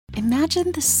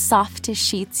Imagine the softest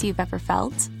sheets you've ever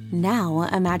felt. Now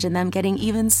imagine them getting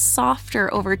even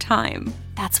softer over time.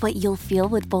 That's what you'll feel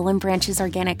with Boll & Branch's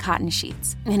organic cotton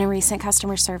sheets. In a recent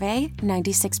customer survey,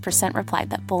 96% replied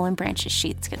that Boll & Branch's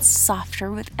sheets get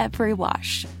softer with every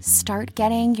wash. Start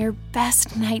getting your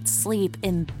best night's sleep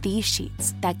in these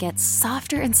sheets that get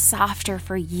softer and softer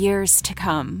for years to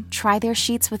come. Try their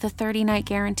sheets with a 30-night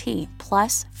guarantee,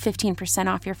 plus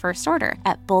 15% off your first order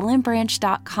at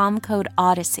bollandbranch.com code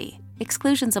Odyssey.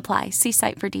 Exclusions apply. See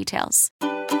site for details.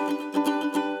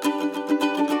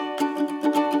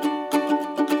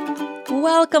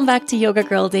 Welcome back to Yoga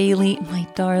Girl Daily, my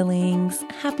darlings.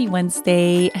 Happy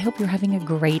Wednesday. I hope you're having a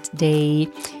great day.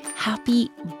 Happy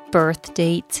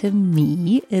birthday to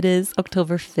me. It is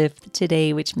October 5th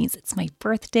today, which means it's my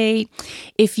birthday.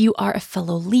 If you are a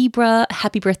fellow Libra,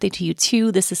 happy birthday to you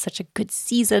too. This is such a good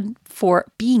season for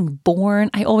being born.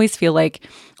 I always feel like,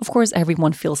 of course,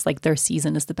 everyone feels like their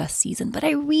season is the best season, but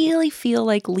I really feel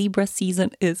like Libra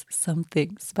season is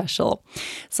something special.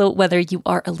 So whether you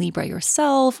are a Libra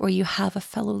yourself or you have a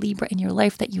fellow Libra in your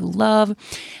life that you love,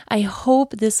 I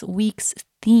hope this week's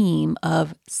theme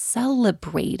of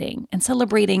celebrating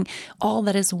all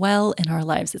that is well in our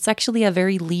lives. It's actually a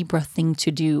very Libra thing to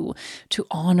do, to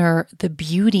honor the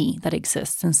beauty that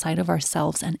exists inside of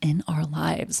ourselves and in our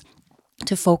lives.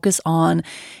 To focus on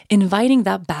inviting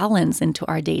that balance into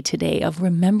our day-to-day of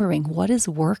remembering what is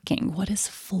working, what is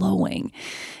flowing.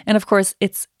 And of course,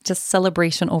 it's just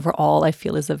celebration overall, I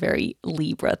feel, is a very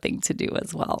Libra thing to do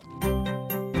as well.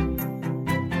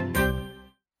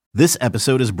 This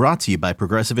episode is brought to you by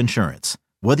Progressive Insurance.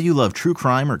 Whether you love true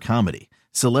crime or comedy,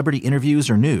 celebrity interviews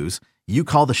or news, you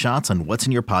call the shots on what's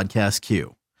in your podcast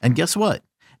queue. And guess what?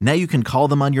 Now you can call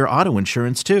them on your auto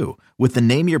insurance too, with the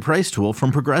Name Your Price tool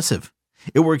from Progressive.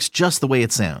 It works just the way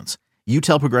it sounds. You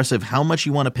tell Progressive how much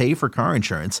you want to pay for car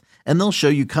insurance, and they'll show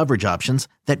you coverage options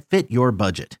that fit your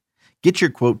budget. Get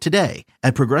your quote today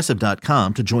at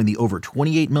Progressive.com to join the over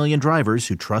 28 million drivers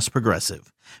who trust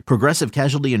Progressive. Progressive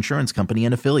Casualty Insurance Company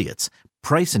and Affiliates.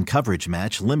 Price and coverage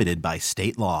match limited by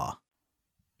state law.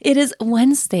 It is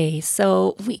Wednesday,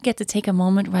 so we get to take a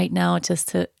moment right now just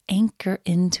to anchor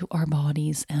into our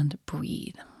bodies and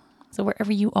breathe. So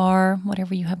wherever you are,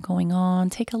 whatever you have going on,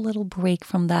 take a little break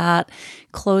from that.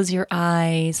 Close your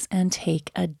eyes and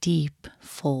take a deep,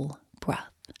 full breath.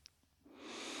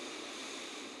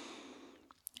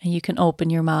 And you can open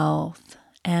your mouth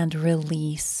and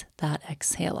release that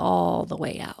exhale all the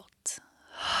way out.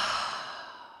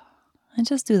 And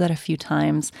just do that a few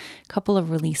times. A couple of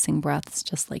releasing breaths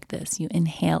just like this. You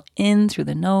inhale in through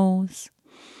the nose.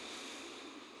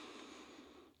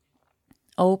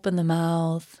 Open the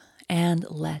mouth and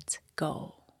let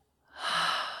go.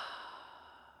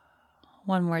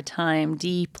 One more time.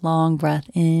 Deep, long breath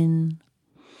in.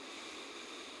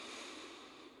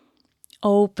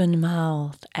 Open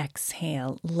mouth,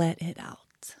 exhale, let it out.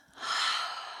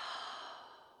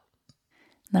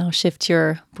 Now shift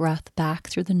your breath back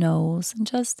through the nose and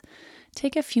just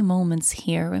take a few moments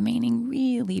here, remaining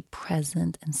really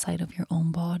present inside of your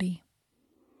own body.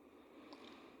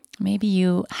 Maybe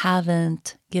you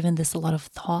haven't given this a lot of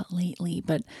thought lately,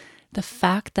 but the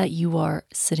fact that you are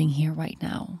sitting here right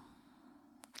now,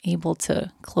 able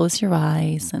to close your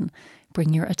eyes and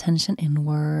bring your attention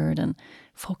inward and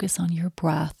focus on your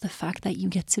breath, the fact that you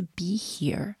get to be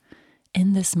here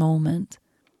in this moment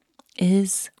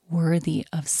is worthy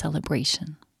of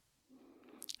celebration.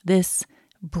 This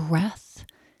breath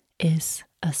is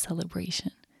a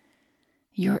celebration.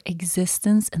 Your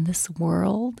existence in this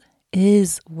world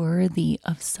is worthy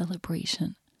of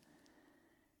celebration.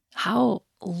 How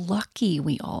lucky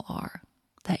we all are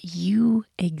that you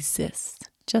exist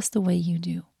just the way you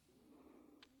do.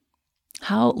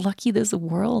 How lucky this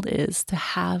world is to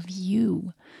have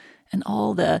you and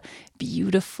all the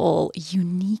beautiful,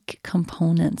 unique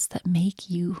components that make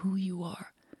you who you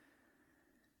are.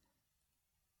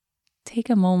 Take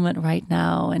a moment right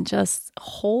now and just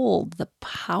hold the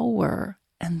power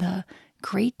and the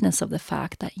greatness of the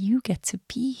fact that you get to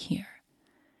be here.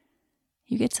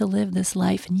 You get to live this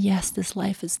life, and yes, this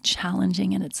life is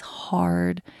challenging and it's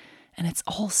hard, and it's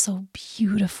also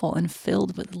beautiful and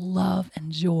filled with love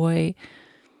and joy.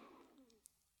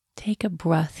 Take a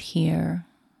breath here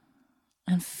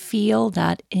and feel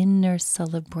that inner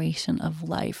celebration of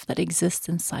life that exists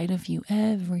inside of you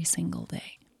every single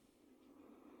day.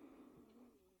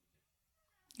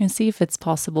 And see if it's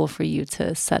possible for you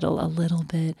to settle a little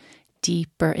bit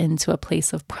deeper into a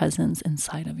place of presence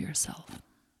inside of yourself.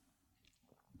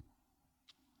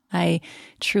 I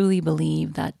truly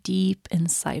believe that deep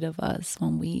inside of us,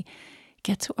 when we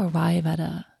get to arrive at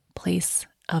a place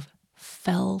of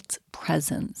felt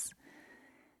presence,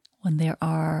 when there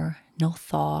are no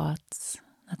thoughts,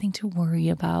 nothing to worry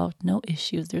about, no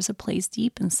issues. There's a place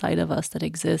deep inside of us that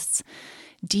exists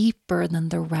deeper than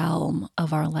the realm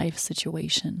of our life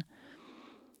situation.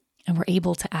 And we're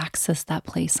able to access that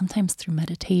place sometimes through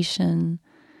meditation,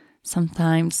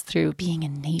 sometimes through being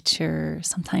in nature,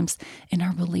 sometimes in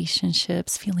our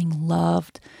relationships, feeling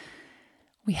loved.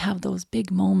 We have those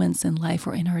big moments in life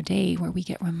or in our day where we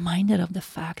get reminded of the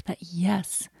fact that,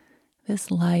 yes, this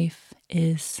life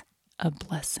is a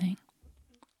blessing.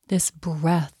 This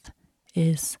breath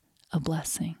is a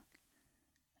blessing.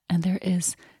 And there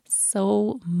is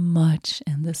so much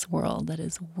in this world that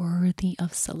is worthy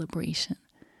of celebration.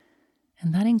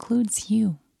 And that includes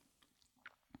you.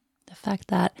 The fact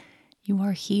that you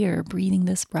are here breathing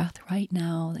this breath right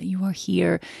now, that you are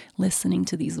here listening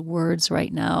to these words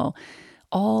right now,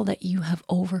 all that you have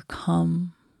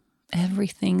overcome,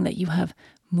 everything that you have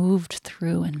moved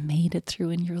through and made it through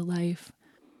in your life.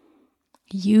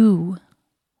 You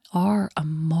are a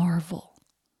marvel.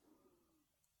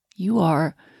 You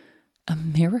are a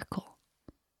miracle.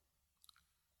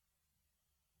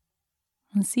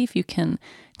 And see if you can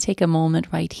take a moment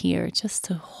right here just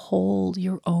to hold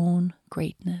your own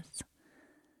greatness.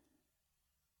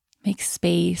 Make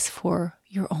space for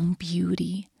your own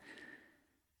beauty.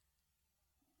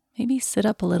 Maybe sit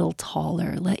up a little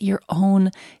taller. Let your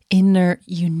own inner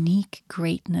unique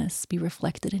greatness be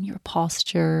reflected in your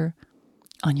posture,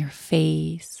 on your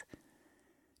face.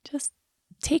 Just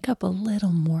take up a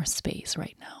little more space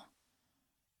right now.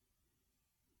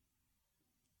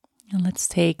 And let's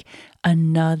take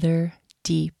another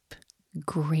deep,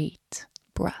 great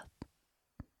breath.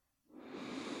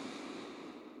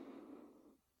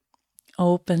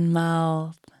 Open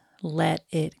mouth, let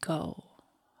it go.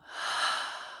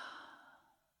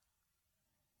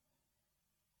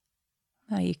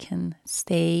 Now you can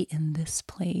stay in this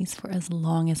place for as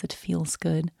long as it feels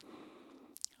good.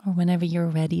 Or whenever you're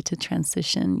ready to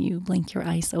transition, you blink your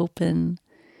eyes open.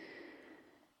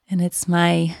 And it's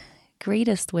my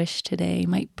greatest wish today,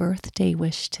 my birthday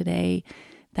wish today,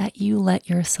 that you let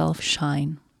yourself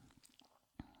shine.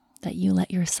 That you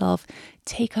let yourself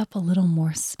take up a little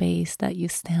more space, that you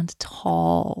stand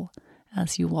tall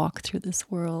as you walk through this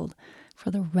world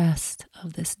for the rest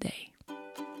of this day.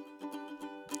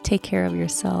 Take care of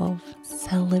yourself,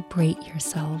 celebrate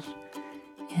yourself,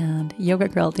 and Yoga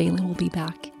Girl Daily will be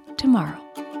back tomorrow.